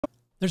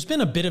There's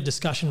been a bit of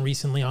discussion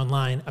recently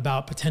online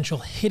about potential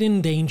hidden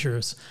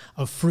dangers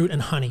of fruit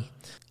and honey.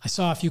 I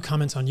saw a few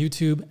comments on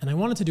YouTube and I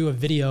wanted to do a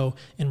video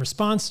in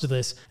response to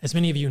this. As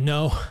many of you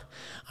know,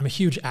 I'm a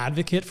huge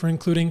advocate for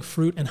including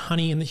fruit and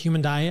honey in the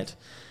human diet.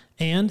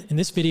 And in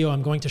this video,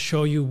 I'm going to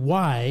show you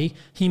why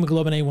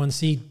hemoglobin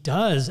A1C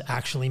does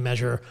actually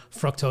measure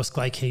fructose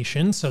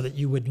glycation so that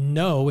you would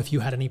know if you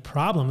had any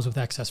problems with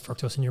excess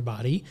fructose in your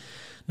body.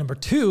 Number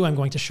two, I'm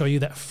going to show you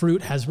that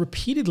fruit has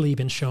repeatedly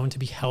been shown to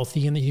be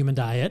healthy in the human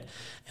diet.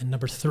 And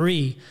number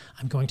three,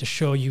 I'm going to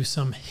show you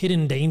some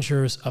hidden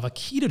dangers of a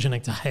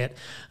ketogenic diet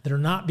that are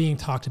not being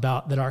talked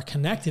about, that are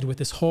connected with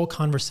this whole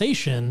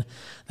conversation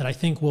that I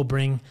think will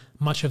bring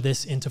much of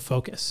this into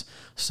focus.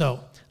 So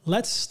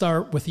let's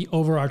start with the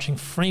overarching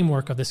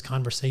framework of this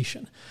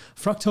conversation.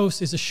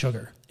 Fructose is a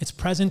sugar. It's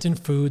present in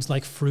foods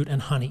like fruit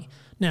and honey.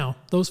 Now,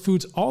 those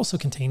foods also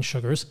contain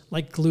sugars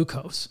like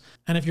glucose.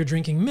 And if you're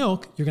drinking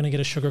milk, you're going to get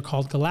a sugar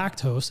called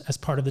galactose as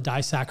part of the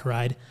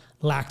disaccharide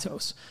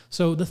lactose.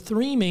 So the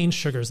three main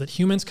sugars that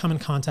humans come in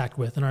contact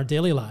with in our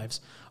daily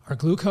lives are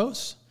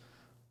glucose,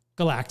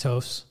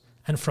 galactose,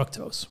 and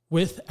fructose,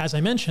 with, as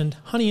I mentioned,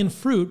 honey and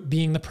fruit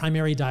being the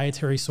primary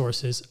dietary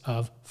sources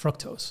of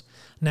fructose.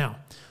 Now,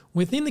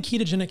 within the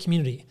ketogenic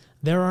community,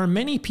 there are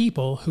many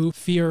people who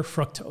fear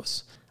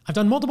fructose. I've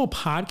done multiple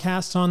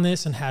podcasts on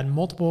this and had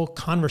multiple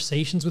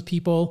conversations with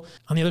people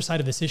on the other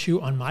side of this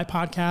issue on my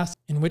podcast,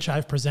 in which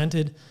I've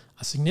presented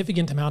a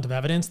significant amount of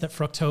evidence that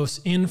fructose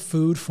in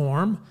food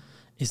form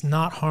is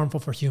not harmful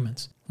for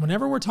humans.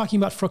 Whenever we're talking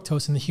about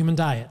fructose in the human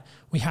diet,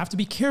 we have to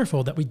be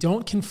careful that we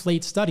don't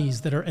conflate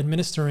studies that are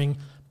administering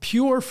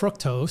pure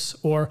fructose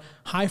or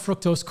high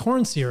fructose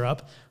corn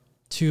syrup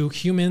to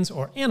humans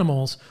or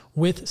animals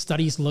with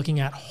studies looking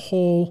at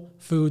whole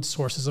food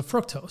sources of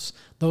fructose.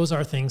 Those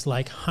are things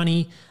like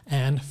honey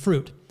and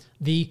fruit.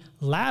 The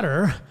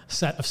latter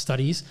set of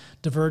studies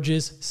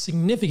diverges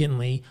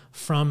significantly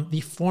from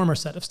the former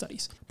set of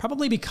studies,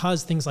 probably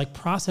because things like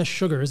processed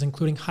sugars,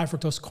 including high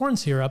fructose corn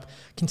syrup,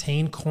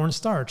 contain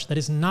cornstarch that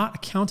is not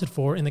accounted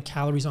for in the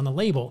calories on the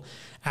label,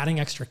 adding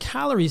extra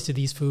calories to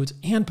these foods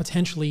and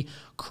potentially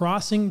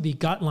crossing the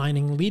gut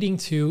lining, leading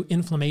to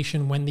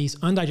inflammation when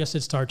these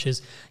undigested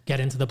starches get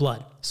into the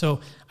blood.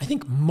 So I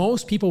think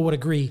most people would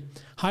agree,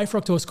 high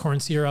fructose corn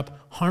syrup,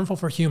 harmful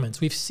for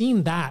humans. We've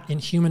seen that in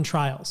human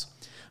trials.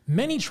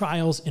 Many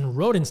trials in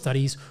rodent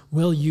studies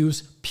will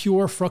use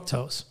pure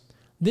fructose.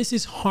 This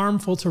is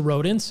harmful to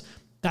rodents.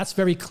 That's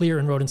very clear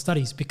in rodent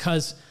studies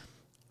because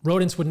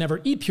rodents would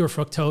never eat pure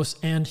fructose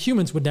and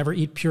humans would never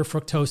eat pure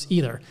fructose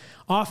either.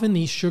 Often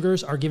these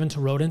sugars are given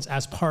to rodents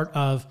as part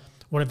of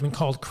what have been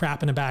called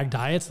crap in a bag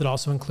diets that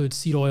also include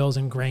seed oils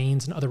and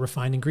grains and other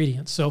refined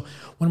ingredients. So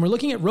when we're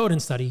looking at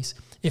rodent studies,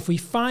 if we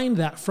find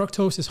that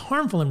fructose is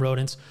harmful in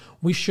rodents,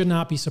 we should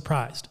not be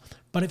surprised.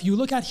 But if you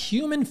look at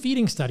human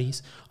feeding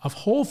studies of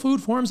whole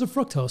food forms of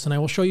fructose, and I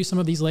will show you some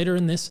of these later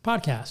in this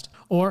podcast,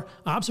 or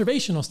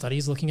observational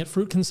studies looking at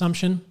fruit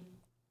consumption,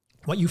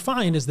 what you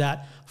find is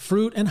that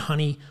fruit and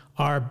honey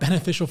are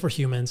beneficial for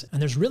humans,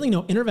 and there's really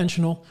no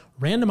interventional,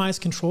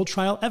 randomized controlled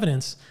trial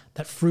evidence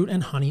that fruit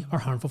and honey are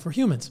harmful for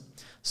humans.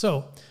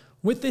 So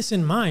with this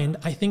in mind,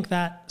 I think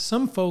that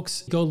some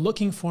folks go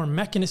looking for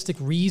mechanistic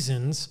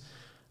reasons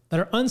that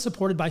are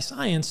unsupported by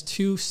science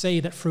to say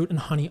that fruit and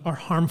honey are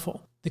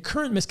harmful. The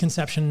current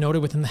misconception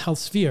noted within the health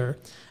sphere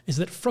is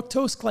that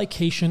fructose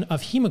glycation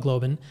of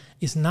hemoglobin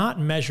is not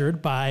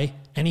measured by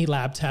any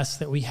lab tests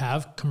that we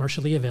have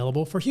commercially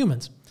available for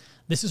humans.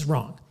 This is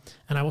wrong,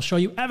 and I will show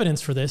you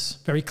evidence for this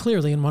very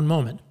clearly in one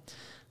moment.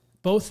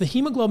 Both the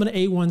hemoglobin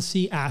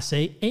A1C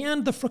assay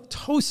and the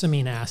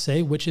fructosamine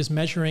assay, which is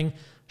measuring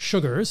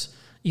sugars,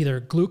 either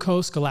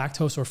glucose,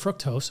 galactose, or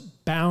fructose,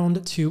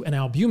 bound to an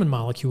albumin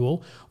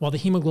molecule, while the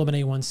hemoglobin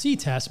A1C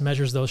test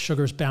measures those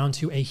sugars bound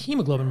to a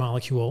hemoglobin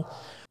molecule.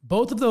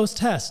 Both of those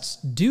tests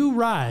do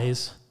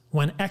rise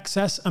when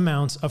excess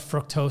amounts of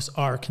fructose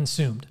are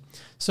consumed.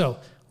 So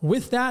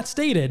with that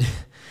stated,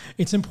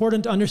 it's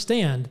important to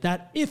understand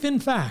that if in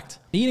fact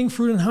eating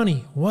fruit and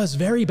honey was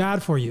very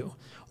bad for you,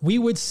 we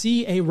would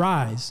see a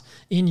rise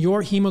in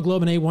your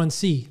hemoglobin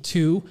A1C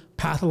to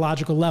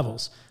pathological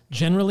levels.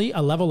 Generally,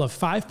 a level of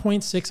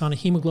 5.6 on a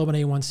hemoglobin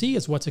A1C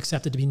is what's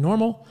accepted to be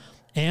normal,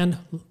 and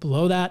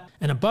below that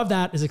and above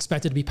that is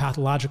expected to be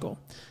pathological.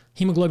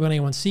 Hemoglobin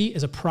A1C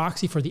is a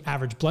proxy for the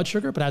average blood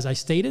sugar, but as I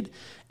stated,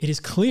 it is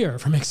clear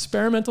from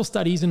experimental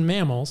studies in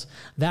mammals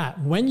that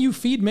when you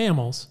feed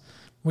mammals,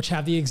 which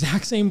have the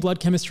exact same blood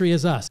chemistry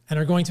as us and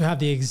are going to have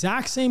the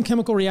exact same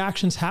chemical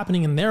reactions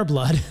happening in their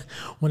blood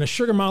when a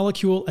sugar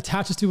molecule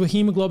attaches to a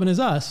hemoglobin as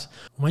us,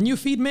 when you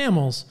feed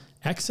mammals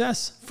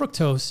excess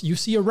fructose, you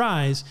see a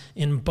rise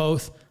in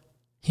both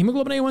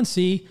hemoglobin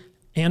A1C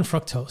and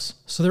fructose.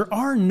 So there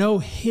are no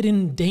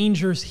hidden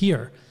dangers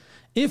here.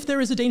 If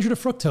there is a danger to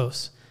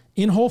fructose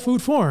in whole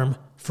food form,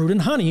 fruit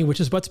and honey, which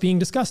is what's being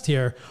discussed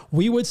here,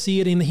 we would see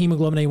it in the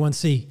hemoglobin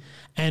A1C.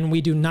 and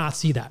we do not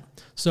see that.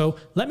 So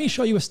let me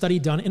show you a study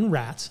done in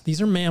rats.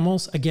 These are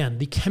mammals. Again,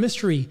 the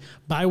chemistry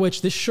by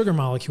which this sugar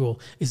molecule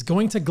is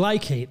going to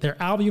glycate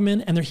their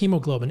albumin and their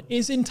hemoglobin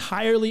is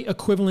entirely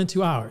equivalent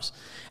to ours.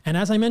 And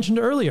as I mentioned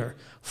earlier,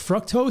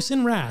 fructose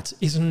in rats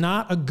is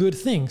not a good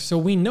thing. So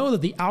we know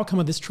that the outcome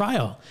of this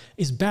trial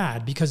is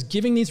bad because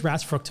giving these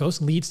rats fructose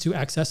leads to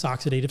excess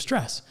oxidative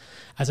stress.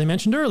 As I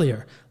mentioned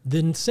earlier,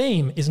 the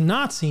same is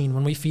not seen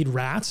when we feed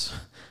rats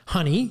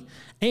honey,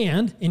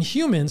 and in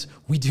humans,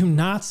 we do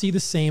not see the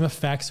same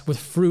effects with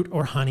fruit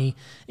or honey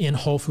in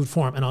whole food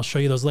form, and I'll show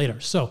you those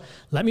later. So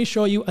let me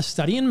show you a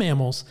study in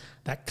mammals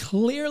that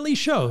clearly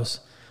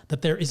shows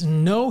that there is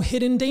no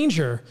hidden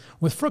danger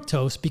with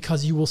fructose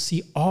because you will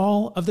see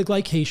all of the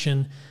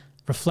glycation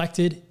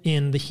reflected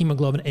in the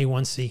hemoglobin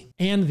A1C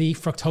and the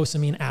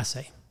fructosamine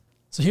assay.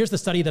 So here's the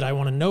study that I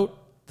want to note.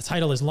 The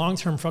title is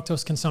Long-Term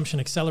Fructose Consumption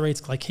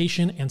Accelerates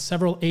Glycation and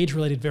Several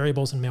Age-Related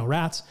Variables in Male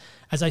Rats.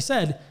 As I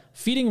said,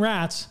 feeding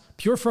rats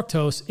pure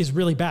fructose is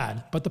really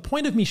bad. But the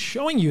point of me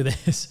showing you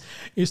this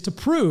is to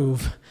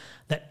prove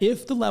that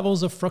if the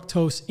levels of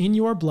fructose in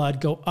your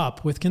blood go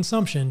up with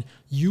consumption,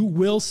 you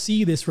will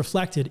see this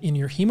reflected in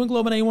your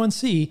hemoglobin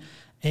A1C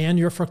and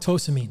your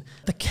fructosamine.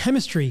 The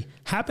chemistry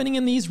happening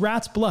in these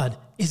rats' blood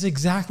is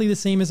exactly the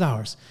same as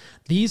ours.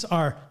 These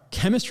are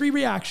chemistry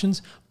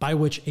reactions by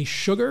which a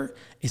sugar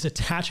is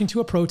attaching to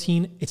a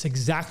protein. It's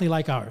exactly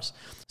like ours.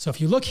 So if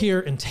you look here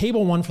in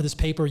table 1 for this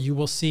paper, you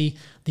will see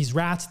these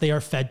rats, they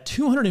are fed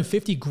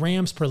 250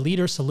 grams per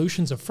liter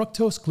solutions of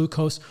fructose,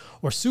 glucose,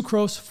 or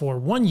sucrose for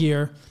 1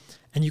 year.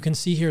 And you can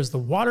see here's the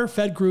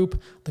water-fed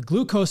group, the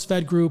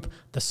glucose-fed group,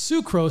 the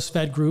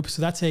sucrose-fed group.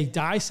 So that's a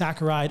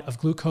disaccharide of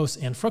glucose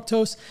and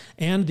fructose,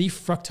 and the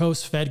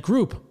fructose-fed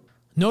group.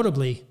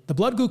 Notably, the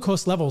blood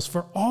glucose levels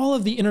for all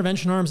of the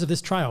intervention arms of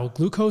this trial,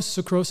 glucose,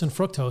 sucrose, and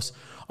fructose,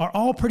 are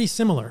all pretty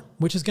similar,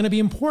 which is going to be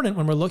important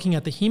when we're looking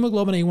at the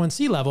hemoglobin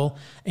A1C level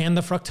and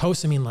the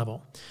fructosamine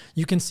level.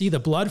 You can see the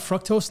blood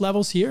fructose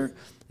levels here.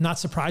 Not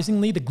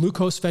surprisingly, the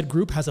glucose-fed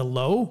group has a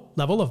low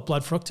level of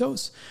blood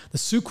fructose. The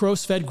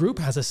sucrose-fed group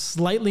has a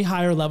slightly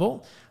higher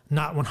level,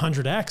 not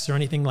 100x or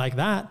anything like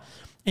that.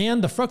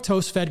 And the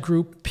fructose-fed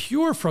group,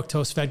 pure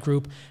fructose-fed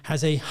group,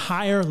 has a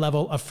higher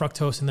level of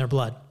fructose in their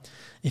blood.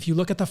 If you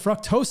look at the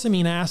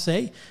fructosamine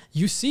assay,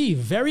 you see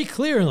very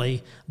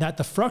clearly that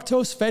the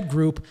fructose-fed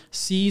group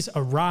sees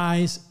a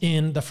rise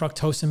in the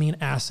fructosamine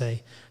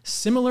assay,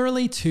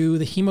 similarly to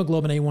the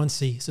hemoglobin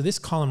A1C. So this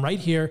column right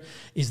here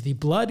is the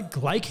blood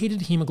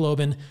glycated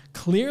hemoglobin,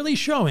 clearly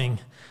showing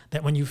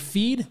that when you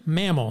feed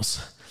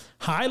mammals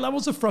high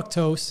levels of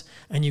fructose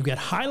and you get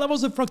high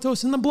levels of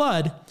fructose in the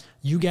blood,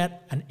 you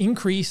get an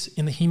increase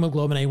in the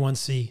hemoglobin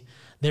A1C.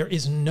 There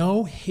is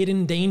no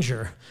hidden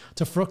danger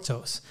to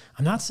fructose.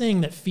 I'm not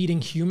saying that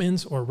feeding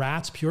humans or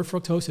rats pure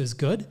fructose is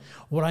good.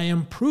 What I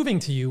am proving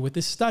to you with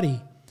this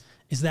study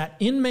is that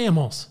in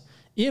mammals,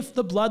 if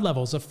the blood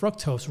levels of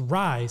fructose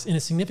rise in a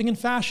significant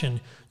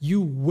fashion,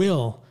 you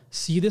will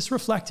see this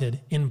reflected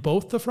in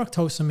both the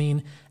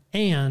fructosamine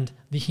and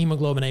the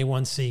hemoglobin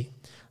A1C.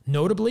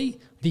 Notably,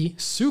 the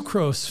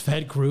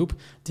sucrose-fed group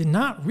did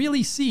not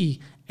really see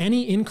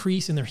any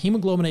increase in their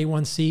hemoglobin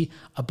A1C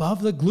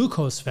above the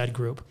glucose-fed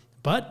group.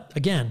 But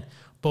again,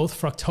 both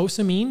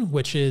fructosamine,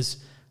 which is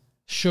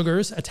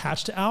sugars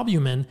attached to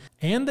albumin,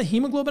 and the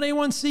hemoglobin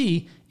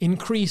A1C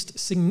increased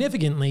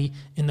significantly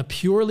in the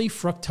purely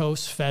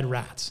fructose-fed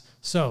rats.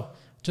 So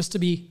just to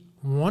be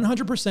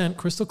 100%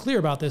 crystal clear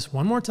about this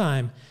one more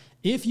time,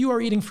 if you are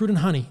eating fruit and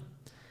honey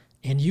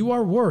and you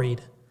are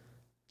worried,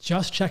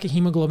 just check a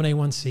hemoglobin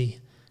A1C.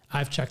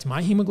 I've checked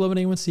my hemoglobin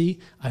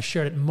A1C. I've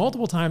shared it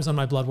multiple times on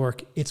my blood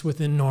work. It's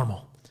within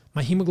normal.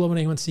 My hemoglobin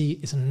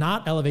A1C is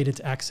not elevated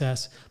to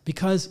excess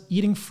because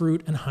eating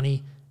fruit and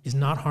honey is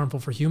not harmful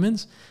for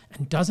humans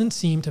and doesn't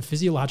seem to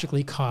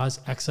physiologically cause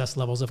excess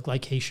levels of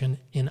glycation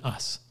in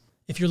us.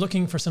 If you're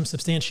looking for some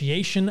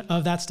substantiation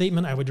of that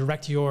statement, I would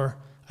direct your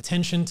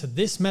attention to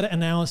this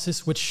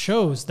meta-analysis, which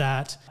shows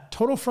that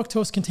total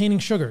fructose-containing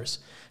sugars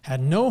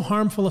had no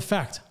harmful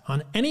effect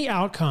on any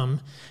outcome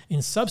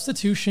in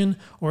substitution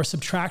or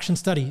subtraction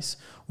studies,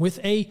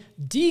 with a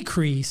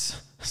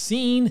decrease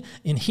seen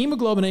in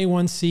hemoglobin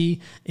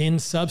A1C in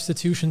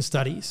substitution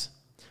studies.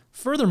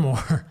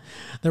 Furthermore,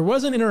 there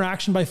was an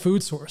interaction by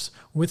food source,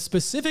 with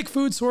specific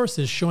food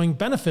sources showing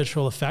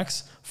beneficial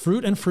effects,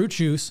 fruit and fruit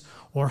juice,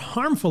 or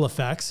harmful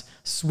effects,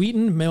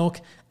 sweetened milk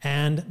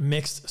and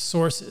mixed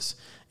sources.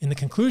 In the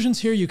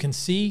conclusions here, you can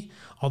see,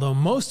 although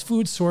most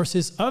food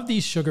sources of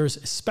these sugars,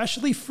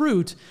 especially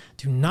fruit,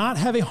 do not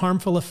have a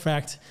harmful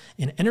effect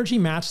in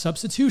energy-matched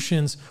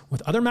substitutions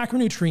with other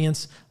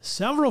macronutrients,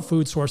 several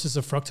food sources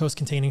of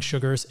fructose-containing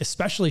sugars,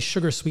 especially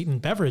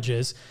sugar-sweetened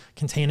beverages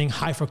containing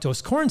high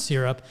fructose corn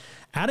syrup,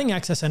 adding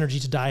excess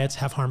energy to diets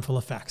have harmful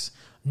effects.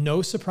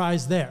 No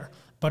surprise there.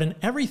 But in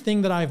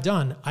everything that I've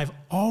done, I've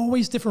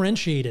always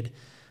differentiated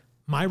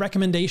my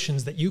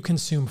recommendations that you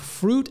consume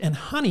fruit and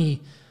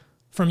honey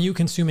from you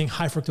consuming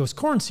high fructose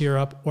corn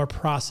syrup or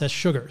processed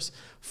sugars.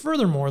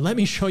 Furthermore, let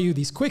me show you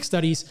these quick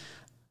studies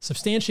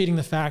substantiating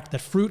the fact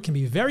that fruit can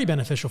be very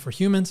beneficial for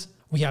humans.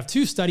 We have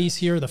 2 studies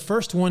here. The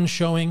first one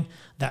showing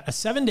that a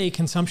 7-day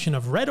consumption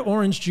of red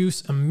orange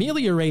juice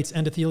ameliorates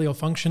endothelial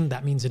function.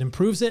 That means it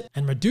improves it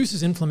and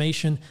reduces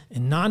inflammation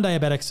in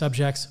non-diabetic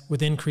subjects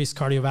with increased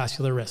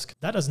cardiovascular risk.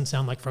 That doesn't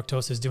sound like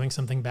fructose is doing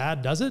something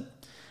bad, does it?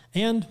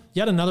 And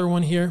yet another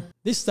one here.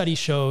 This study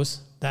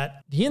shows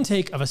that the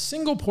intake of a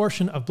single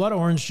portion of blood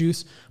orange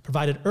juice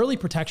provided early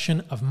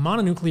protection of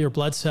mononuclear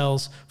blood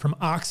cells from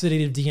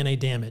oxidative DNA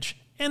damage.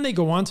 And they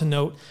go on to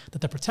note that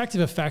the protective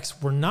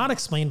effects were not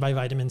explained by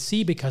vitamin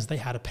C because they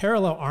had a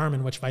parallel arm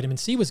in which vitamin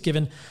C was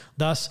given.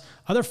 Thus,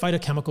 other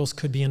phytochemicals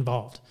could be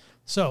involved.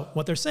 So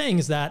what they're saying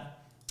is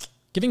that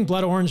giving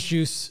blood orange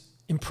juice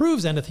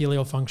improves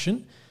endothelial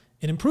function.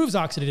 It improves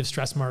oxidative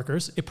stress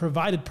markers. It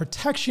provided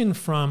protection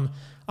from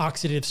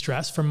oxidative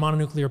stress from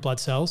mononuclear blood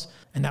cells,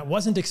 and that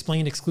wasn't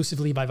explained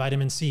exclusively by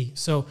vitamin C.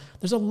 So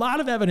there's a lot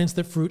of evidence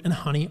that fruit and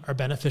honey are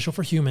beneficial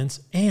for humans,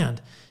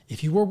 and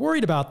if you were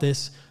worried about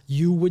this,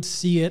 you would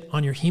see it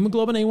on your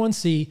hemoglobin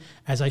A1C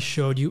as I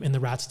showed you in the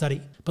rat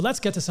study. But let's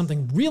get to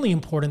something really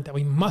important that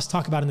we must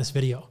talk about in this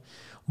video.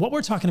 What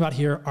we're talking about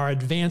here are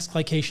advanced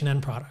glycation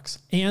end products.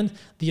 And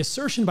the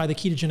assertion by the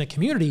ketogenic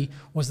community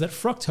was that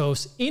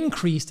fructose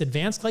increased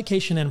advanced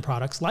glycation end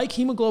products like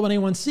hemoglobin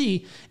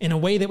A1C in a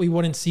way that we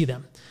wouldn't see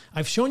them.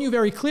 I've shown you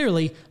very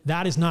clearly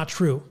that is not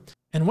true.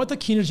 And what the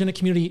ketogenic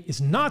community is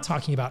not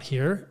talking about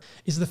here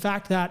is the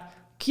fact that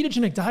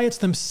ketogenic diets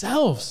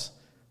themselves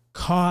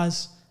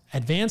cause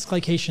advanced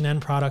glycation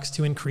end products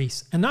to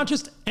increase. And not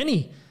just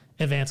any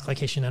advanced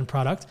glycation end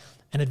product,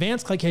 an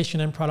advanced glycation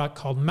end product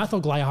called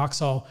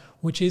methylglyoxal,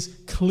 which is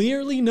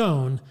clearly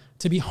known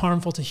to be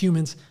harmful to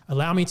humans.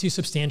 Allow me to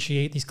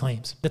substantiate these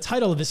claims. The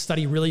title of this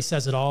study really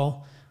says it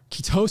all.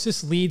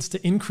 Ketosis leads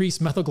to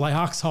increased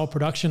methylglyoxal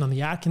production on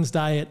the Atkins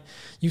diet.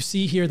 You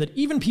see here that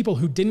even people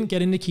who didn't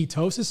get into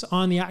ketosis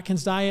on the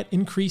Atkins diet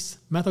increased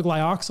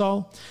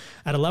methylglyoxal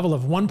at a level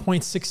of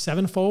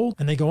 1.67-fold.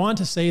 And they go on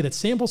to say that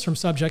samples from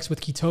subjects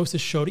with ketosis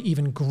showed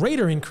even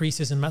greater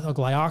increases in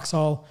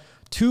methylglyoxal,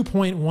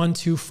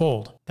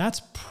 2.12-fold.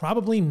 That's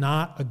probably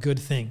not a good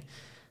thing.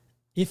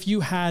 If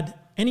you had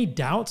any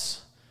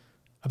doubts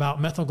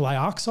about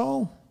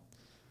methylglyoxal,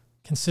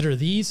 consider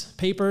these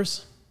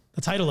papers.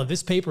 The title of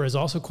this paper is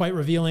also quite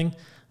revealing.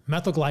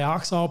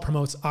 Methylglyoxal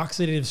promotes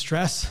oxidative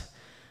stress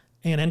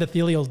and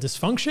endothelial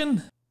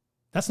dysfunction.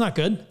 That's not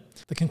good.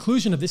 The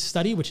conclusion of this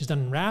study, which is done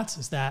in rats,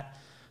 is that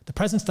the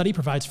present study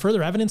provides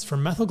further evidence for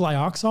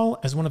methylglyoxal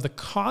as one of the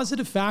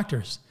causative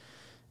factors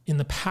in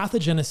the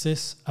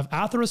pathogenesis of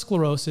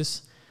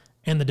atherosclerosis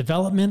and the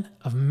development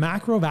of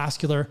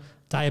macrovascular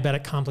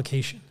diabetic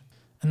complication.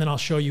 And then I'll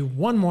show you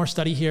one more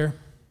study here.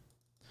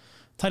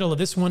 Title of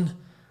this one,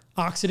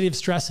 Oxidative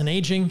Stress and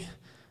Aging.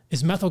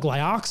 Is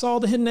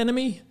methylglyoxal the hidden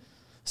enemy?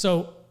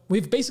 So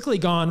we've basically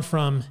gone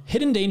from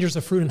hidden dangers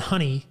of fruit and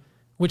honey,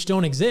 which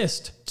don't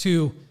exist,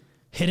 to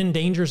hidden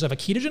dangers of a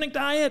ketogenic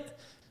diet.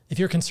 If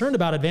you're concerned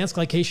about advanced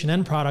glycation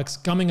end products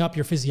gumming up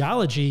your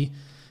physiology,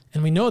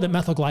 and we know that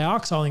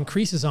methylglyoxal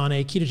increases on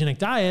a ketogenic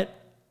diet,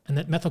 and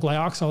that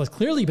methylglyoxal has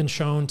clearly been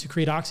shown to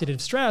create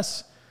oxidative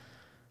stress,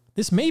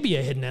 this may be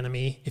a hidden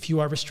enemy if you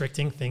are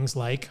restricting things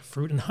like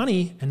fruit and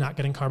honey and not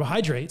getting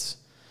carbohydrates.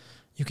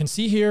 You can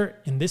see here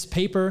in this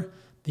paper,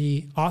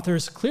 the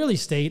authors clearly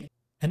state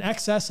an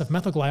excess of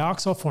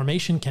methylglyoxal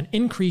formation can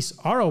increase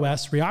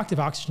ROS, reactive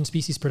oxygen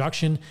species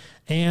production,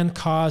 and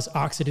cause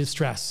oxidative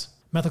stress.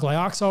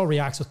 Methylglyoxal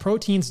reacts with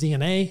proteins,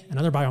 DNA, and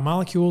other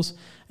biomolecules,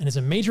 and is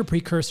a major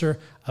precursor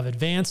of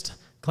advanced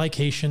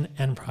glycation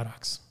end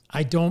products.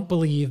 I don't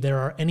believe there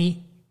are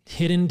any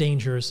hidden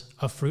dangers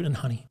of fruit and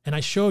honey. And I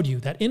showed you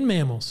that in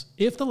mammals,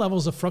 if the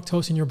levels of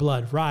fructose in your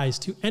blood rise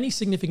to any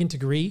significant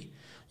degree,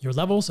 your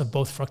levels of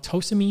both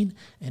fructosamine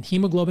and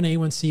hemoglobin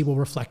A1C will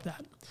reflect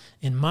that.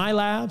 In my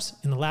labs,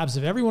 in the labs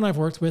of everyone I've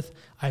worked with,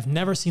 I've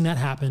never seen that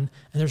happen,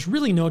 and there's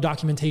really no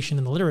documentation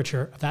in the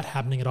literature of that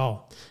happening at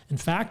all. In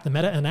fact, the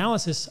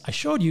meta-analysis I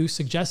showed you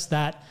suggests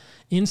that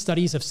in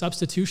studies of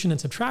substitution and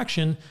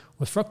subtraction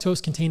with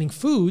fructose-containing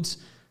foods,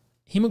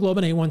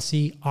 hemoglobin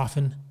A1C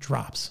often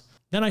drops.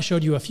 Then I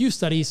showed you a few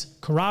studies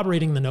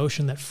corroborating the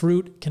notion that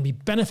fruit can be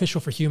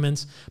beneficial for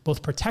humans,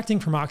 both protecting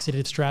from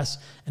oxidative stress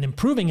and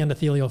improving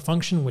endothelial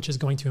function, which is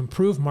going to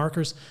improve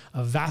markers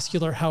of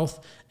vascular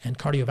health and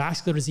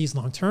cardiovascular disease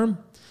long-term.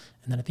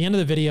 And then at the end of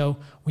the video,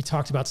 we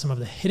talked about some of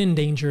the hidden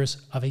dangers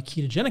of a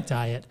ketogenic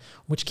diet,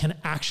 which can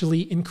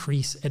actually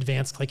increase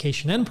advanced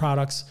glycation end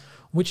products,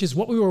 which is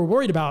what we were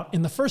worried about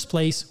in the first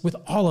place with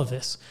all of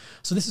this.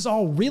 So this is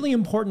all really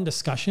important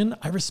discussion.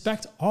 I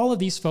respect all of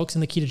these folks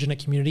in the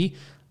ketogenic community.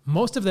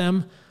 Most of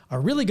them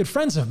are really good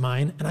friends of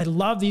mine, and I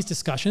love these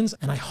discussions,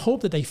 and I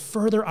hope that they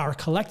further our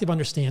collective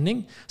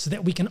understanding so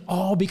that we can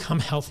all become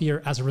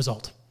healthier as a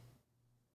result.